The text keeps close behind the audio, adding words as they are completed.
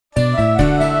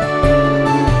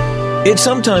It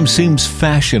sometimes seems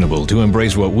fashionable to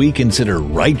embrace what we consider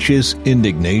righteous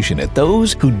indignation at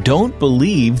those who don't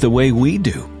believe the way we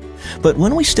do. But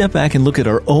when we step back and look at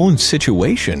our own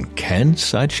situation, can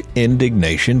such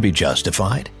indignation be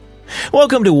justified?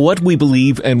 Welcome to What We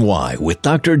Believe and Why with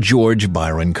Dr. George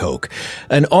Byron Koch,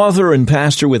 an author and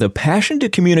pastor with a passion to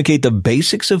communicate the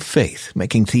basics of faith,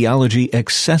 making theology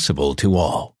accessible to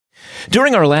all.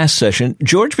 During our last session,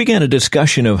 George began a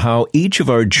discussion of how each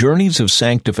of our journeys of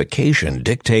sanctification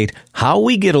dictate how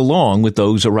we get along with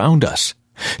those around us.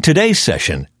 Today's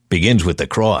session begins with the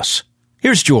cross.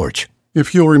 Here's George.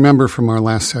 If you'll remember from our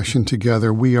last session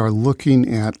together, we are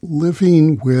looking at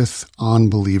living with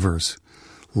unbelievers,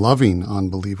 loving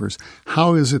unbelievers.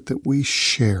 How is it that we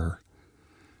share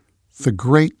the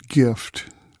great gift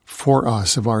for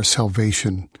us of our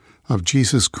salvation of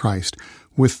Jesus Christ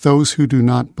with those who do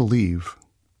not believe?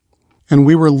 And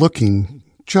we were looking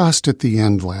just at the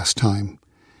end last time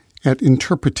at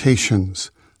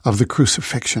interpretations of the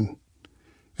crucifixion.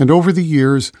 And over the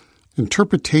years,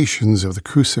 interpretations of the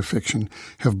crucifixion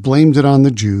have blamed it on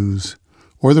the Jews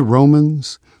or the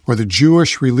Romans or the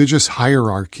Jewish religious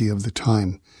hierarchy of the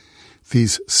time.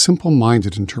 These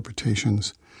simple-minded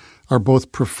interpretations are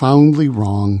both profoundly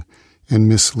wrong and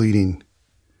misleading.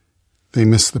 They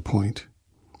miss the point.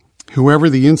 Whoever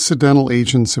the incidental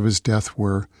agents of his death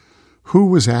were, who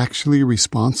was actually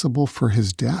responsible for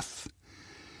his death?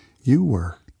 You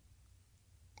were.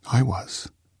 I was.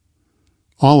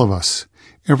 All of us,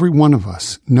 every one of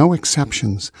us, no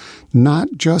exceptions, not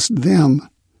just them,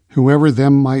 whoever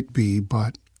them might be,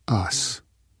 but us.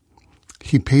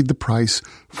 He paid the price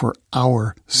for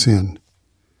our sin.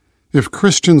 If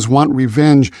Christians want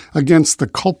revenge against the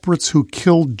culprits who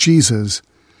killed Jesus,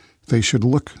 they should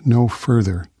look no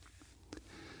further.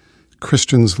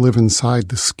 Christians live inside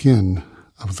the skin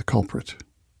of the culprit.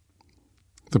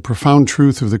 The profound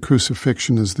truth of the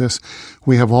crucifixion is this: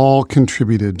 we have all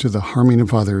contributed to the harming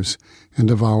of others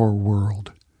and of our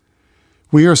world.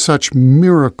 We are such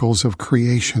miracles of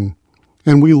creation,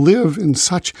 and we live in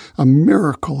such a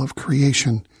miracle of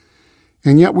creation.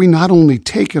 And yet we not only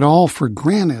take it all for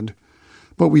granted,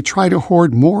 but we try to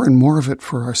hoard more and more of it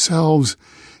for ourselves,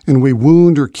 and we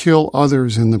wound or kill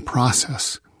others in the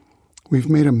process. We've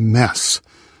made a mess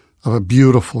of a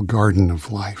beautiful garden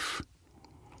of life.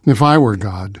 If I were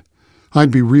God,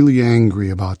 I'd be really angry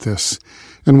about this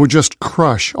and would just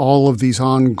crush all of these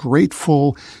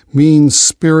ungrateful,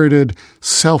 mean-spirited,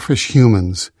 selfish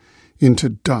humans into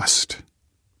dust.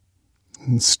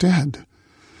 Instead,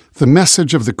 the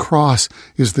message of the cross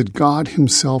is that God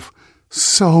himself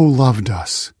so loved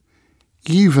us,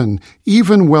 even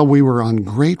while we were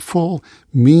ungrateful,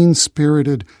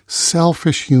 mean-spirited,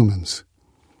 selfish humans,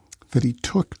 that he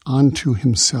took unto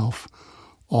himself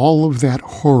all of that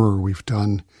horror we've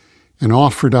done and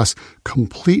offered us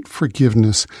complete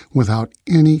forgiveness without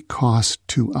any cost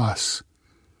to us,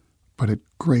 but at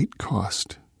great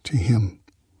cost to him.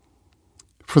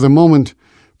 For the moment,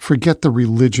 forget the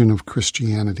religion of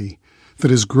Christianity that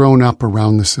has grown up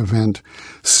around this event.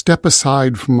 Step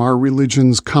aside from our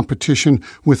religion's competition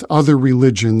with other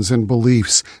religions and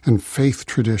beliefs and faith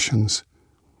traditions.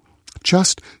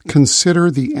 Just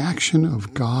consider the action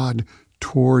of God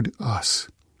toward us.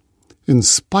 In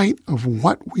spite of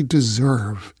what we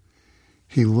deserve,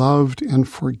 he loved and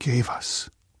forgave us.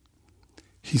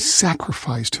 He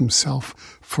sacrificed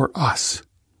himself for us.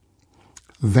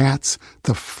 That's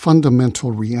the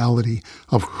fundamental reality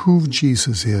of who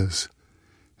Jesus is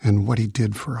and what he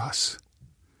did for us.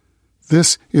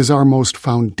 This is our most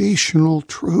foundational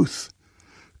truth.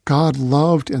 God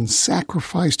loved and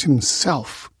sacrificed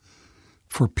himself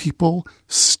for people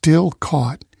still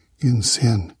caught in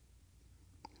sin.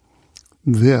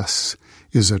 This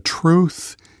is a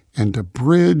truth and a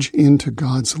bridge into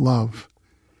God's love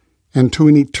and to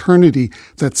an eternity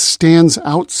that stands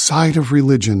outside of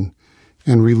religion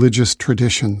and religious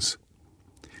traditions.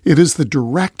 It is the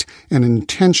direct and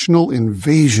intentional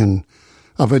invasion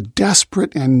of a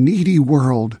desperate and needy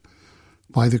world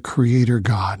by the Creator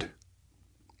God.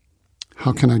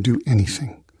 How can I do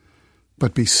anything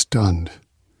but be stunned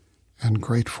and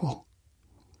grateful?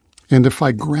 And if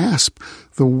I grasp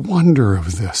the wonder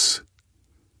of this,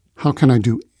 how can I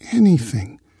do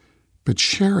anything but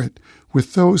share it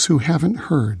with those who haven't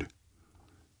heard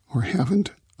or haven't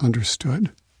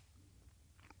understood?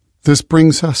 This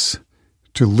brings us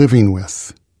to living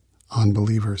with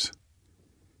unbelievers,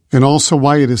 and also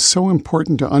why it is so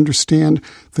important to understand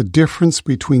the difference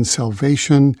between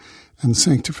salvation and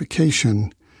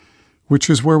sanctification, which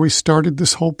is where we started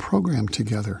this whole program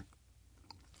together.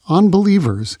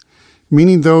 Unbelievers,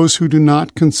 meaning those who do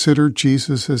not consider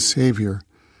Jesus as Savior,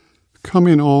 come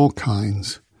in all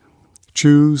kinds.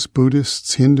 Jews,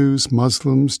 Buddhists, Hindus,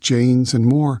 Muslims, Jains, and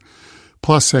more,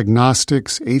 plus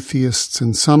agnostics, atheists,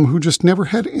 and some who just never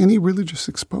had any religious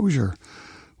exposure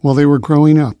while they were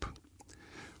growing up.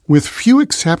 With few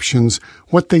exceptions,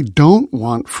 what they don't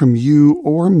want from you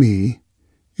or me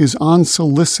is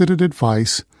unsolicited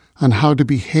advice on how to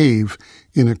behave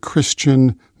in a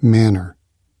Christian manner,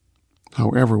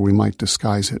 however we might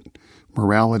disguise it: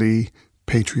 morality,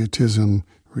 patriotism,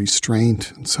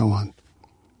 restraint, and so on.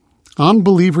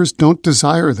 Unbelievers don't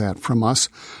desire that from us,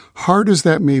 hard as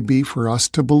that may be for us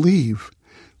to believe.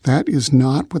 That is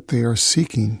not what they are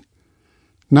seeking.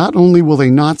 Not only will they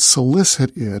not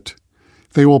solicit it,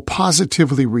 they will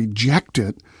positively reject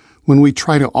it when we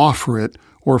try to offer it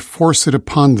or force it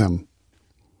upon them.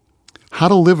 How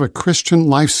to live a Christian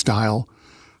lifestyle,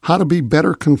 how to be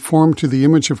better conformed to the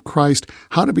image of Christ,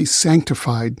 how to be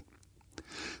sanctified.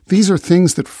 These are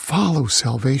things that follow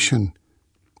salvation.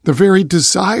 The very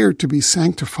desire to be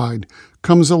sanctified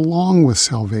comes along with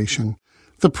salvation.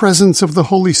 The presence of the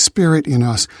Holy Spirit in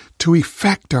us to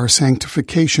effect our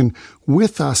sanctification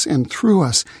with us and through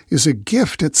us is a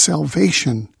gift at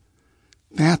salvation.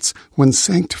 That's when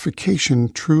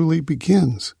sanctification truly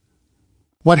begins.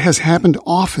 What has happened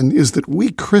often is that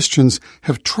we Christians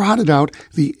have trotted out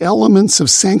the elements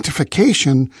of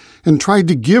sanctification and tried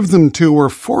to give them to or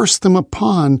force them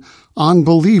upon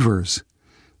unbelievers.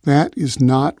 That is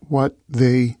not what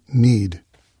they need.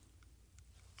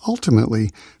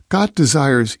 Ultimately, God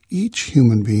desires each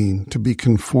human being to be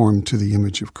conformed to the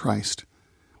image of Christ.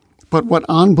 But what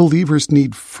unbelievers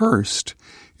need first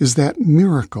is that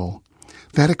miracle,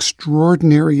 that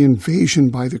extraordinary invasion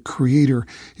by the Creator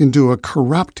into a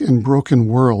corrupt and broken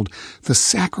world, the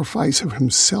sacrifice of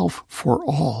Himself for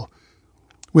all,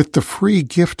 with the free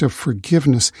gift of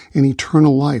forgiveness and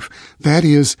eternal life. That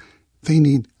is, they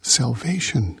need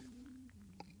salvation.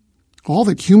 All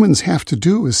that humans have to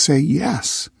do is say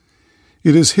yes.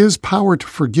 It is His power to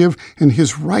forgive and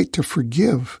His right to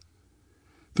forgive.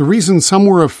 The reason some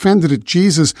were offended at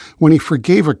Jesus when He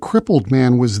forgave a crippled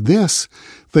man was this: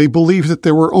 they believed that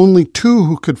there were only two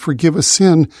who could forgive a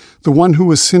sin, the one who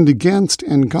was sinned against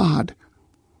and God.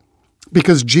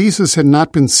 Because Jesus had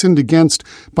not been sinned against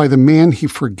by the man He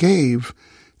forgave,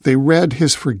 they read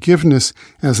His forgiveness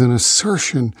as an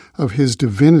assertion of His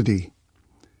divinity.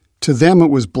 To them it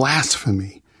was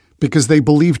blasphemy, because they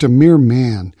believed a mere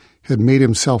man had made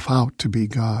himself out to be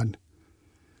God.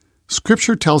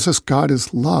 Scripture tells us God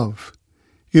is love.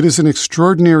 It is an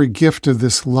extraordinary gift of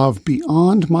this love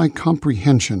beyond my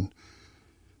comprehension,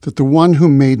 that the one who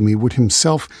made me would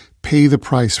Himself pay the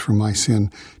price for my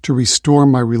sin to restore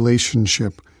my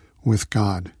relationship with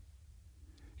God.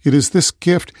 It is this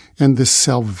gift and this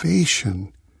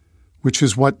salvation which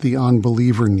is what the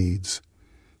unbeliever needs,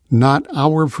 not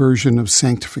our version of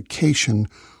sanctification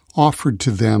offered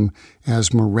to them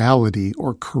as morality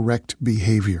or correct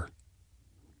behavior.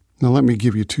 Now let me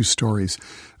give you two stories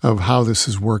of how this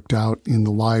has worked out in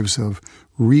the lives of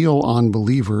real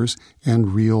unbelievers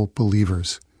and real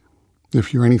believers.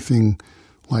 If you're anything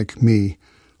like me,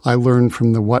 I learn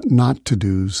from the what not to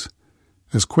do's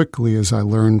as quickly as I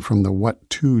learn from the what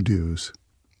to do's.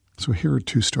 So here are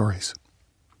two stories.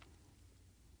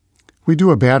 We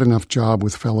do a bad enough job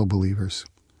with fellow believers,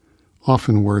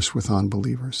 often worse with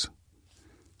unbelievers.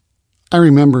 I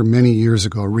remember many years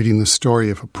ago reading the story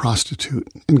of a prostitute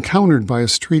encountered by a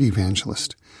street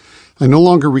evangelist. I no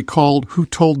longer recall who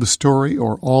told the story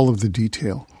or all of the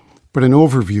detail, but an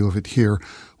overview of it here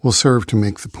will serve to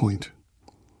make the point.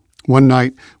 One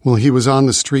night, while he was on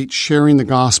the street sharing the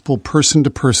gospel person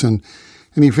to person,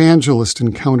 an evangelist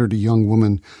encountered a young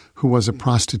woman who was a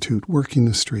prostitute working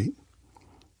the street.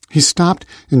 He stopped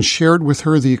and shared with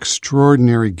her the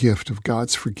extraordinary gift of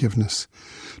God's forgiveness.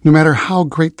 No matter how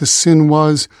great the sin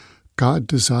was, God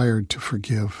desired to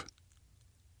forgive.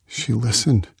 She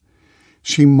listened.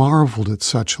 She marveled at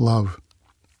such love,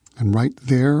 and right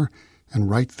there and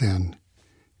right then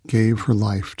gave her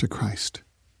life to Christ.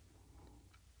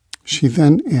 She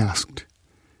then asked,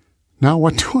 "Now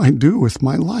what do I do with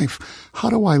my life? How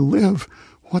do I live?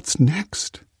 What's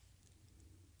next?"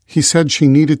 He said she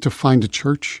needed to find a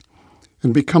church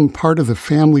and become part of the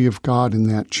family of God in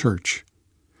that church.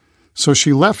 So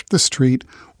she left the street,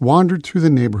 wandered through the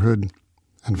neighborhood,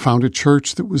 and found a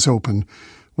church that was open,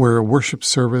 where a worship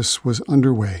service was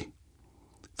underway.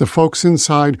 The folks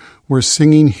inside were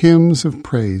singing hymns of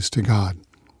praise to God.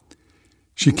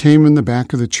 She came in the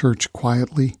back of the church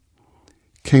quietly,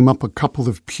 came up a couple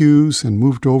of pews and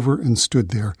moved over and stood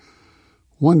there,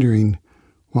 wondering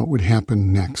what would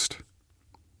happen next.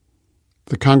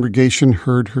 The congregation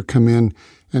heard her come in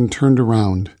and turned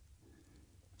around.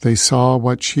 They saw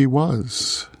what she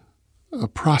was, a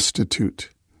prostitute.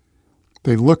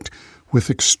 They looked with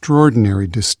extraordinary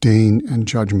disdain and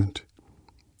judgment,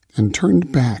 and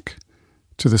turned back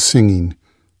to the singing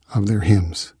of their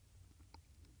hymns.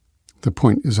 The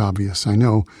point is obvious, I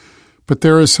know, but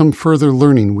there is some further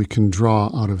learning we can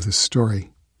draw out of this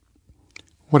story.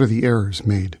 What are the errors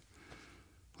made?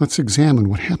 Let's examine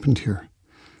what happened here.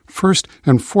 First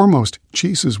and foremost,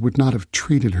 Jesus would not have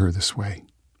treated her this way.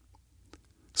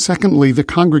 Secondly, the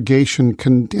congregation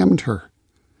condemned her.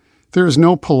 There is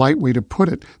no polite way to put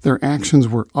it. Their actions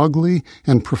were ugly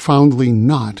and profoundly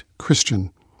not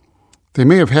Christian. They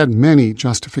may have had many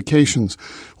justifications.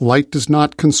 Light does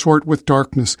not consort with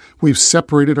darkness. We've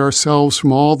separated ourselves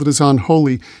from all that is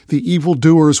unholy. The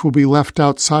evildoers will be left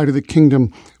outside of the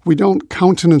kingdom. We don't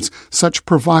countenance such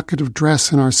provocative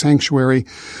dress in our sanctuary.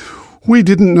 We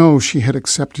didn't know she had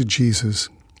accepted Jesus,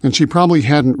 and she probably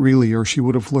hadn't really, or she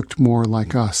would have looked more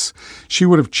like us. She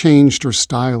would have changed her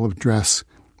style of dress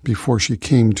before she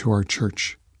came to our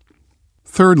church.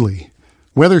 Thirdly,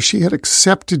 whether she had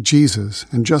accepted Jesus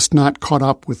and just not caught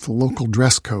up with the local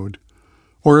dress code,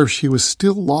 or if she was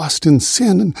still lost in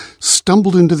sin and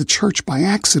stumbled into the church by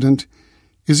accident,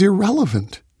 is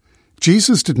irrelevant.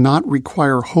 Jesus did not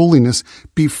require holiness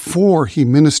before he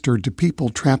ministered to people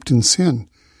trapped in sin.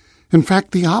 In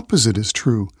fact, the opposite is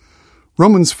true.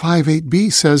 Romans 5:8b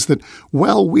says that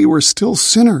while we were still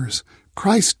sinners,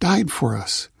 Christ died for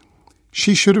us.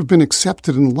 She should have been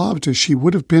accepted and loved as she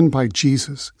would have been by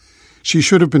Jesus. She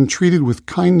should have been treated with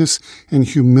kindness and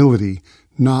humility,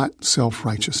 not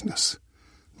self-righteousness.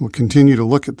 We'll continue to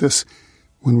look at this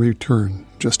when we return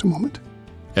in just a moment.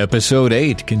 Episode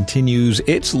 8 continues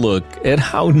its look at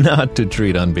how not to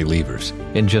treat unbelievers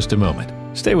in just a moment.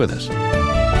 Stay with us.